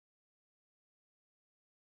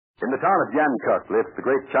In the town of Yankuck lives the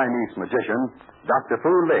great Chinese magician, Dr.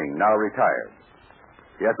 Fu Ling, now retired.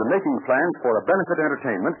 He has been making plans for a benefit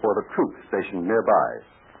entertainment for the troops stationed nearby.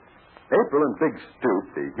 April and Big Stoop,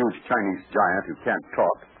 the huge Chinese giant who can't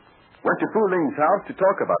talk, went to Fu Ling's house to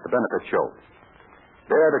talk about the benefit show.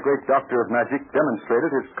 There, the great doctor of magic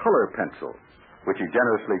demonstrated his color pencil, which he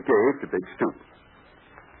generously gave to Big Stoop.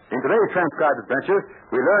 In today's transcribed adventure,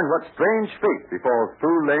 we learn what strange fate befalls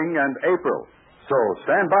Fu Ling and April. So,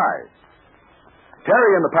 stand by.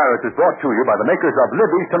 Terry and the Pirates is brought to you by the makers of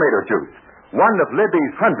Libby's Tomato Juice, one of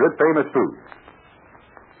Libby's 100 famous foods.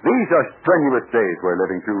 These are strenuous days we're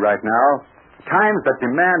living through right now, times that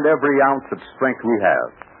demand every ounce of strength we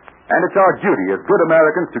have. And it's our duty as good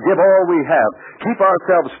Americans to give all we have, keep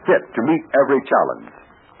ourselves fit to meet every challenge.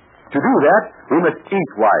 To do that, we must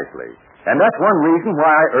eat wisely. And that's one reason why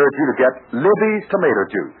I urge you to get Libby's Tomato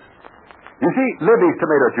Juice. You see, Libby's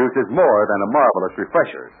Tomato Juice is more than a marvelous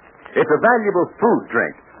refresher. It's a valuable food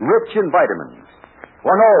drink, rich in vitamins.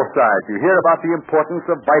 On all sides, you hear about the importance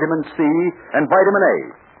of vitamin C and vitamin A.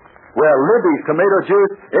 Well, Libby's Tomato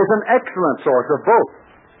Juice is an excellent source of both,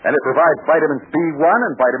 and it provides vitamins B1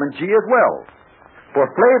 and vitamin G as well. For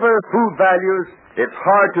flavor, food values, it's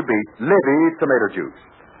hard to beat Libby's Tomato Juice.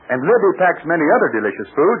 And Libby packs many other delicious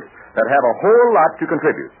foods that have a whole lot to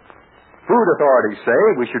contribute. Food authorities say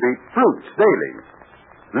we should eat fruits daily.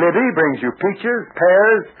 Libby brings you peaches,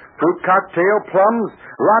 pears, fruit cocktail, plums,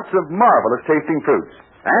 lots of marvelous tasting fruits.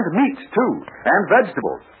 And meats, too, and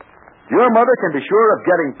vegetables. Your mother can be sure of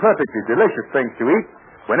getting perfectly delicious things to eat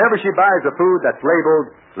whenever she buys a food that's labeled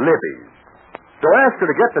Libby's. So ask her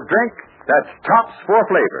to get the drink that's tops for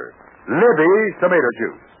flavor, Libby's Tomato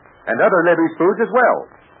Juice, and other Libby's foods as well.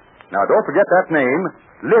 Now, don't forget that name,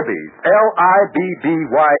 Libby's,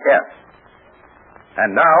 L-I-B-B-Y-S.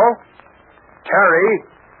 And now, Terry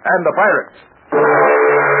and the Pirates.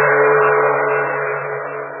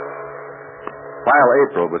 While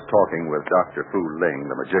April was talking with Dr. Fu Ling,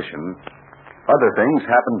 the magician, other things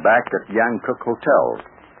happened back at Yankuck Hotel.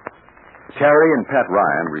 Terry and Pat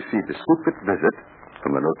Ryan received a secret visit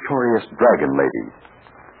from the notorious Dragon Lady.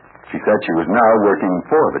 She said she was now working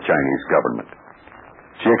for the Chinese government.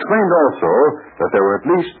 She explained also that there were at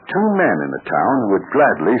least 2 men in the town who would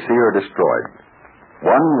gladly see her destroyed.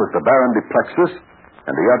 One was the Baron de Plexus,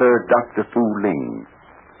 and the other Dr. Fu Ling.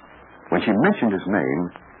 When she mentioned his name,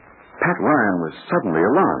 Pat Ryan was suddenly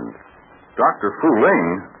alarmed. Dr. Fu Ling?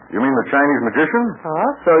 You mean the Chinese magician? Oh,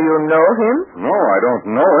 so you know him? No, I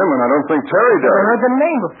don't know him, and I don't think Terry does. I heard the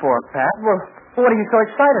name before, Pat. Well, what are you so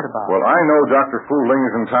excited about? Well, I know Dr. Fu Ling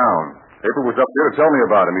is in town. April was up there to tell me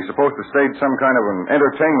about him. He's supposed to stage some kind of an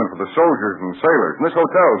entertainment for the soldiers and sailors. In this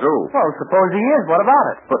hotel, too. Well, suppose he is. What about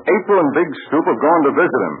it? But April and Big Stoop have gone to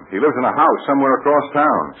visit him. He lives in a house somewhere across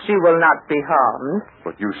town. She will not be harmed.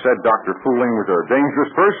 But you said Dr. Fu Ling was a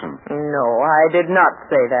dangerous person. No, I did not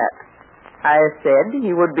say that. I said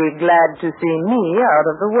he would be glad to see me out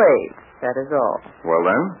of the way. That is all. Well,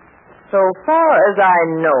 then? So far as I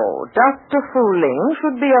know, Dr. Fu Ling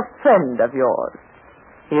should be a friend of yours.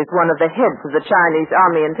 He is one of the heads of the Chinese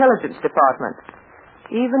Army Intelligence Department.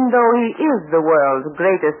 Even though he is the world's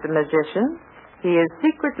greatest magician, he is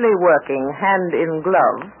secretly working hand in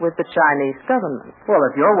glove with the Chinese government. Well,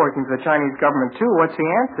 if you're working for the Chinese government, too, what's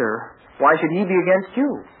the answer? Why should he be against you?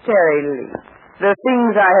 Terry Lee, the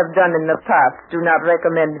things I have done in the past do not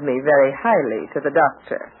recommend me very highly to the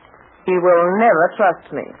doctor. He will never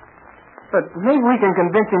trust me. But maybe we can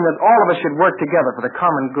convince him that all of us should work together for the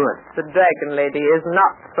common good. The Dragon Lady is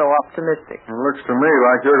not so optimistic. It looks to me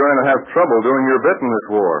like you're going to have trouble doing your bit in this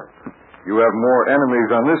war. You have more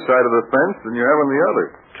enemies on this side of the fence than you have on the other.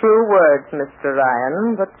 True words, Mr.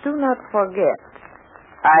 Ryan, but do not forget,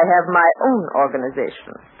 I have my own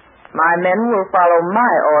organization. My men will follow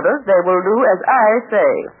my orders. They will do as I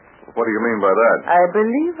say. What do you mean by that? I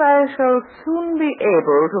believe I shall soon be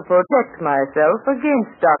able to protect myself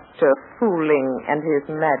against Dr. Fu Ling and his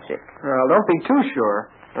magic. Well, don't be too sure.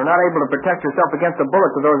 You're not able to protect yourself against the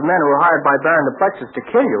bullets of those men who were hired by Baron de Plexus to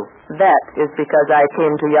kill you. That is because I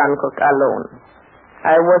came to Yankuck alone.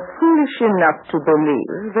 I was foolish enough to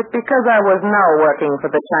believe that because I was now working for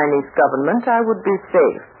the Chinese government, I would be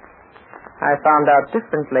safe. I found out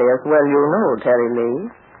differently, as well you know, Terry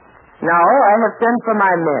Lee. Now I have sent for my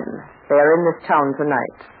men. They are in this town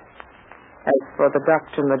tonight. As for the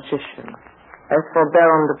Dr. Magician, as for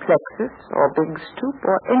Baron de Plexus, or Big Stoop,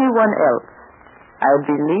 or anyone else, I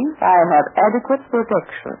believe I have adequate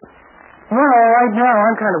protection. Well, right now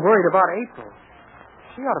I'm kind of worried about April.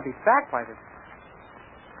 She ought to be back by this.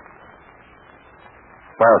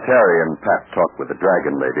 While Terry and Pat talked with the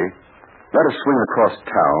Dragon Lady, Let us swing across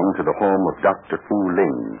town to the home of Dr. Fu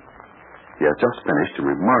Ling. He has just finished a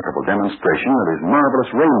remarkable demonstration of his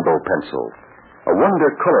marvelous rainbow pencil, a wonder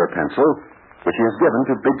color pencil which he has given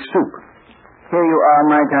to Big Stoop. Here you are,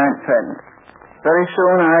 my giant friend. Very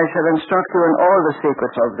soon I shall instruct you in all the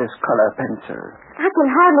secrets of this color pencil. I can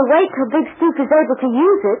hardly wait till Big Stoop is able to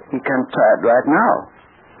use it. He can try it right now.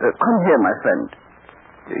 Come here, my friend.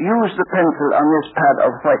 Use the pencil on this pad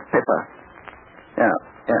of white paper. Yeah.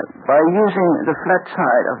 By using the flat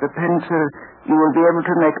side of the pencil, you will be able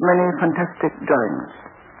to make many fantastic drawings.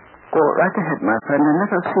 Go right ahead, my friend, and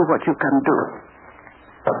let us see what you can do.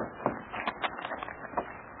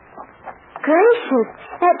 Gracious,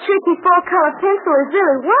 that tricky four-color pencil is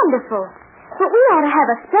really wonderful. But we ought to have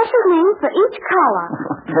a special name for each color.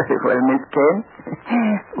 Very well, Miss Kane.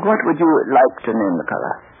 What would you like to name the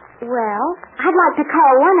color? Well, I'd like to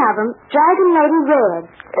call one of them Dragon Lady Red.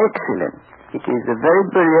 Excellent. It is a very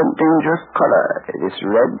brilliant, dangerous color. It is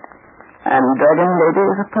red, and Dragon Lady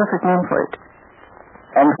is a perfect name for it.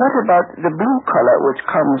 And what about the blue color which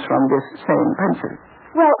comes from this same pencil?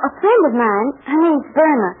 Well, a friend of mine, her name's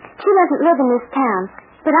Burma. She doesn't live in this town,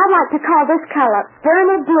 but I'd like to call this color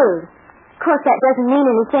Burma Blue. Of course, that doesn't mean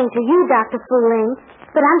anything to you, Dr. Fu Ling,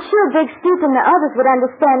 but I'm sure Big Stoop and the others would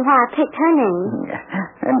understand why I picked her name.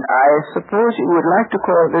 And I suppose you would like to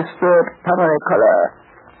call this third primary color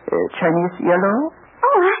Chinese yellow?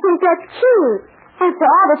 Oh, I think that's cute. After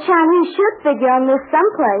all, the Chinese should figure on this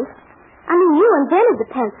someplace. I mean, you invented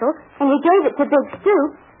the pencil, and you gave it to Big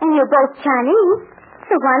Stoop, and you're both Chinese.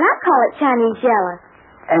 So why not call it Chinese yellow?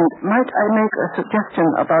 And might I make a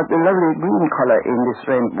suggestion about the lovely green color in this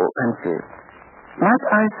rainbow pencil? Might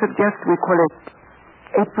I suggest we call it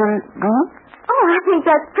April green? Oh, I think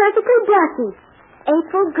that's perfectly ducky.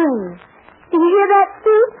 April green. Do you hear that,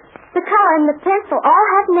 Steve? The color and the pencil all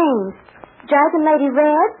have names. Dragon Lady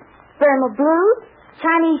Red, Burma Blue,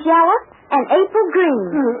 Chinese yellow, and April green.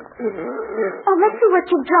 Oh, let's see what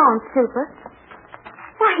you've drawn, Super.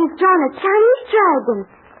 Why, he's drawn a Chinese dragon,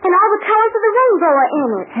 and all the colors of the rainbow are in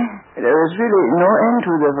it. There is really no end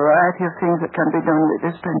to the variety of things that can be done with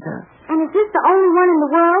this pencil. And is this the only one in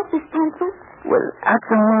the world, this pencil? Well, at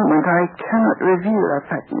the moment, I cannot reveal that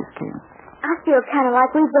fact, Miss King. I feel kind of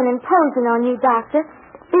like we've been imposing on you, Doctor.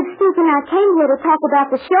 Big Stoop and I came here to talk about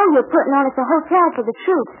the show you're putting on at the hotel for the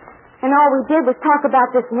troops, and all we did was talk about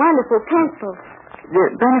this wonderful pencil.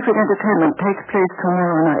 The benefit entertainment takes place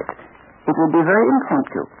tomorrow night. It will be very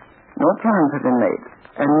impromptu. No plans have been made,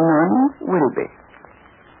 and none will be.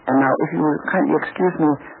 And now, if you will kindly excuse me,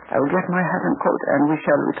 I will get my hat and coat, and we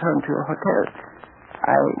shall return to your hotel.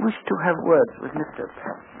 I wish to have words with Mr.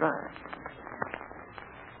 Bryan.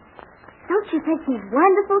 Don't you think he's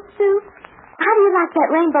wonderful, Sue? How do you like that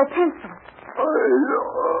rainbow pencil?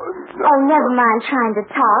 Oh, never mind trying to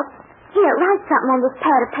talk. Here, write something on this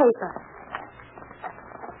pad of paper.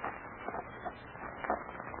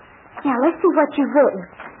 Now, let's see what you've written.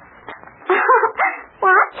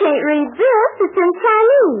 Well, I can't read this. It's in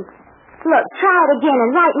Chinese. Look, try it again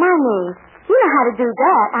and write my name. You know how to do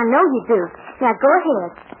that. I know you do. Now, go ahead.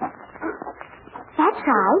 That's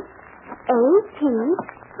right. A-P-R-I-L.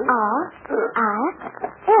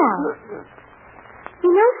 You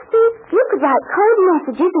know, Steve, you could write code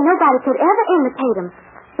messages and nobody could ever imitate them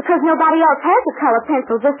because nobody else has a color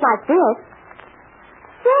pencil just like this.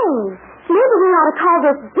 Say, maybe we ought to call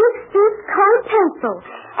this Big Stoop Colored Pencil.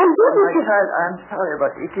 And give My child, I'm sorry,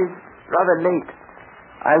 but it is rather late.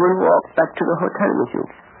 I will walk back to the hotel with you.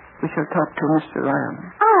 We shall talk to Mr. Ryan.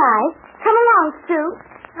 All right. Come along, Sue.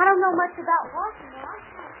 I don't know much about walking now.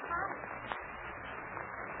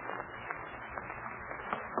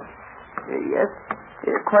 Yes,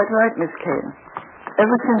 quite right, Miss Kane.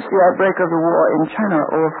 Ever since the outbreak of the war in China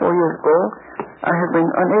over 4 years ago, I have been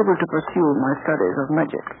unable to pursue my studies of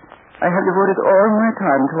magic. I have devoted all my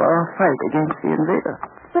time to our fight against the invader.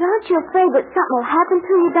 But aren't you afraid that something will happen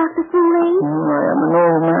to you, Dr. Fu Ling? I am an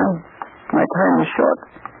old man. My time is short.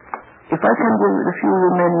 If I can give the few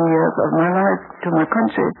remaining years of my life to my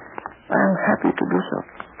country, I am happy to do so.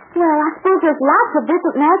 Well, I suppose there's lots of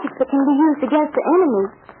different magic that can be used against the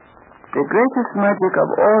enemy. The greatest magic of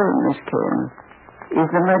all, Miss Kane,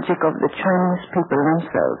 is the magic of the Chinese people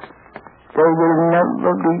themselves. They will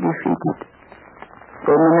never be defeated.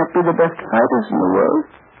 They may not be the best fighters in the world,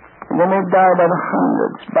 and they may die by the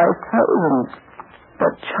hundreds, by thousands,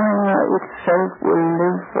 but China itself will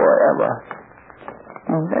live forever.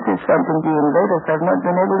 And that is something the invaders have not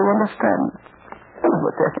been able to understand.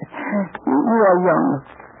 But you are young.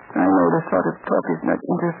 I know this sort of talk is not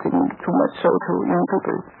interesting too much so to young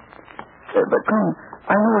people. But come,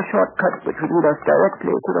 I know a shortcut which will lead us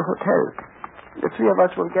directly to the hotel. The three of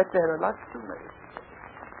us will get there a lot sooner.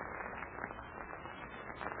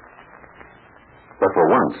 But for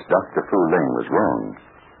once, Dr. Fu Ling was wrong.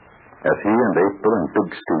 As he and April and Big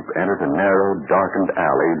Stoop entered a narrow, darkened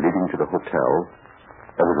alley leading to the hotel,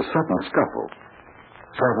 there was a sudden scuffle.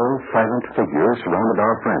 Several silent figures surrounded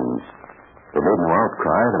our friends. They made no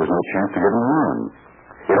outcry. There was no chance to give them a warning.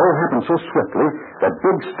 It all happened so swiftly that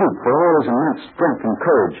Big Stoop, for all his immense strength and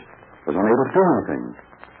courage, was unable to do anything.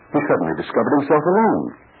 He suddenly discovered himself alone.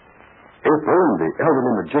 April and the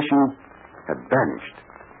elderly magician had vanished.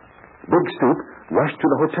 Big Stoop rushed to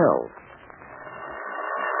the hotel.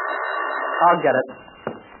 I'll get it.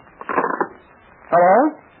 Hello?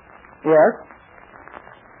 Yes?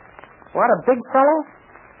 What, a big fellow?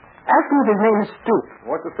 Ask him if his name is Stoop.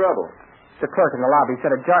 What's the trouble? The clerk in the lobby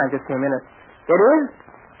said a giant just came in. It is?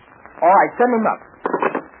 All right, send him up.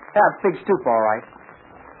 That's Big Stoop, all right.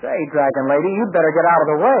 Say, Dragon Lady, you'd better get out of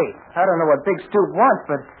the way. I don't know what Big Stoop wants,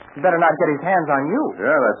 but he better not get his hands on you.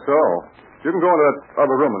 Yeah, that's so. You can go into that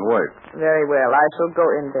other room and wait. Very well. I shall go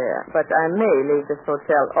in there. But I may leave this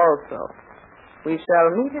hotel also. We shall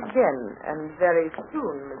meet again, and very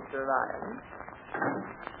soon, Mr. Ryan.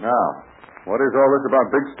 Now, what is all this about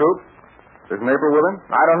Big Stoop? Isn't April with him?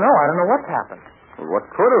 I don't know. I don't know what's happened. Well, what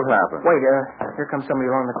could have happened? Wait, here comes somebody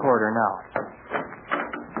along the corridor now.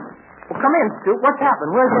 Well, come in, Stoop. What's happened?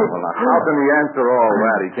 Where's April? Well, now, how can he answer all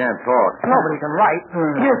that? He can't talk. Nobody can write.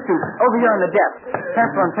 Here, Stoop. Over here on the desk.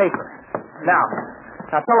 Pencil and paper. Now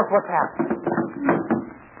tell us what's happened.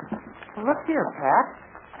 Well, look here, Pat.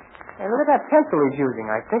 Hey, look at that pencil he's using.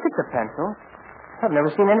 I think it's a pencil. I've never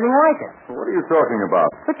seen anything like it. Well, what are you talking about?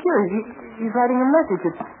 Look here, he's writing a message.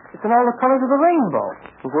 It's in all the colors of the rainbow.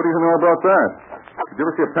 Well, what do you know about that? Did you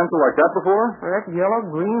ever see a pencil like that before? Red, yellow,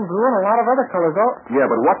 green, blue, and a lot of other colors. Oh, Yeah,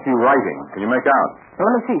 but what's he writing? Can you make out? well,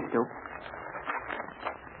 let me see, Stoop.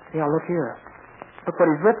 Yeah, look here. Look what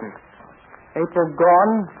he's written. April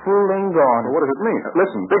gone, Fu Ling gone. Well, what does it mean?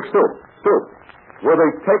 Listen, Big Stoop. Were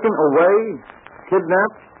they taken away?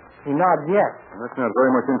 Kidnapped? He nods yes. Well, that's not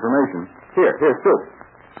very much information. Here, Stoop.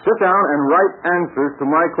 Sit down and write answers to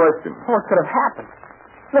my questions. What could have happened?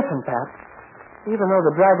 Listen, Pat. Even though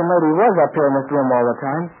the Dragon Lady was up here in this room all the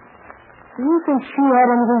time, do you think she had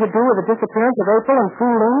anything to do with the disappearance of April and Fu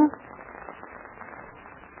Ling?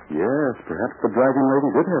 Yes, perhaps the Dragon Lady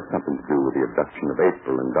did have something to do with the abduction of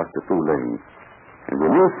April and Dr. Fu Ling. And we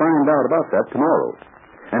may find out about that tomorrow.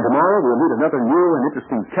 And tomorrow we'll meet another new and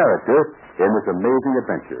interesting character in this amazing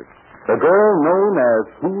adventure. The girl known as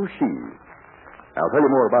Who She. I'll tell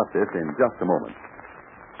you more about this in just a moment.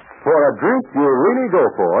 For a drink you'll really go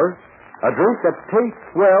for, a drink that tastes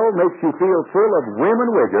well, makes you feel full of whim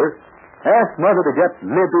and vigor, ask Mother to get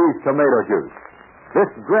Libby's tomato juice.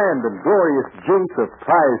 This grand and glorious juice of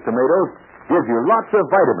prize tomatoes gives you lots of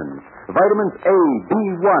vitamins. Vitamins A,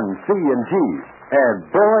 B1, C, and G. And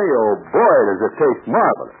boy, oh boy, does it taste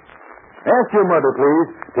marvelous. Ask your mother, please,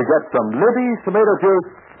 to get some Libby's tomato juice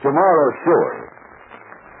tomorrow, sure.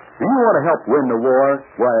 Do you want to help win the war?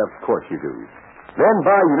 Why, of course you do. Then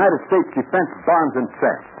buy United States Defense bonds and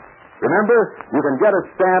stamps. Remember, you can get a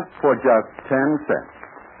stamp for just 10 cents.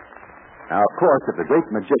 Now, of course, if the great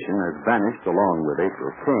magician has vanished along with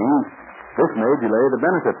April King, this may delay the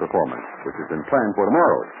benefit performance, which has been planned for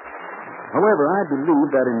tomorrow. However, I believe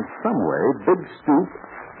that in some way, Big Stoop,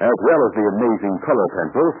 as well as the amazing color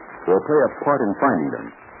pencil, will play a part in finding them.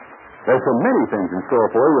 There's so many things in store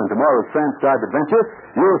for you in tomorrow's transcribed adventure,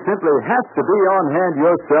 you'll simply have to be on hand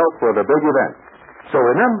yourself for the big event. So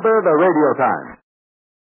remember the radio time.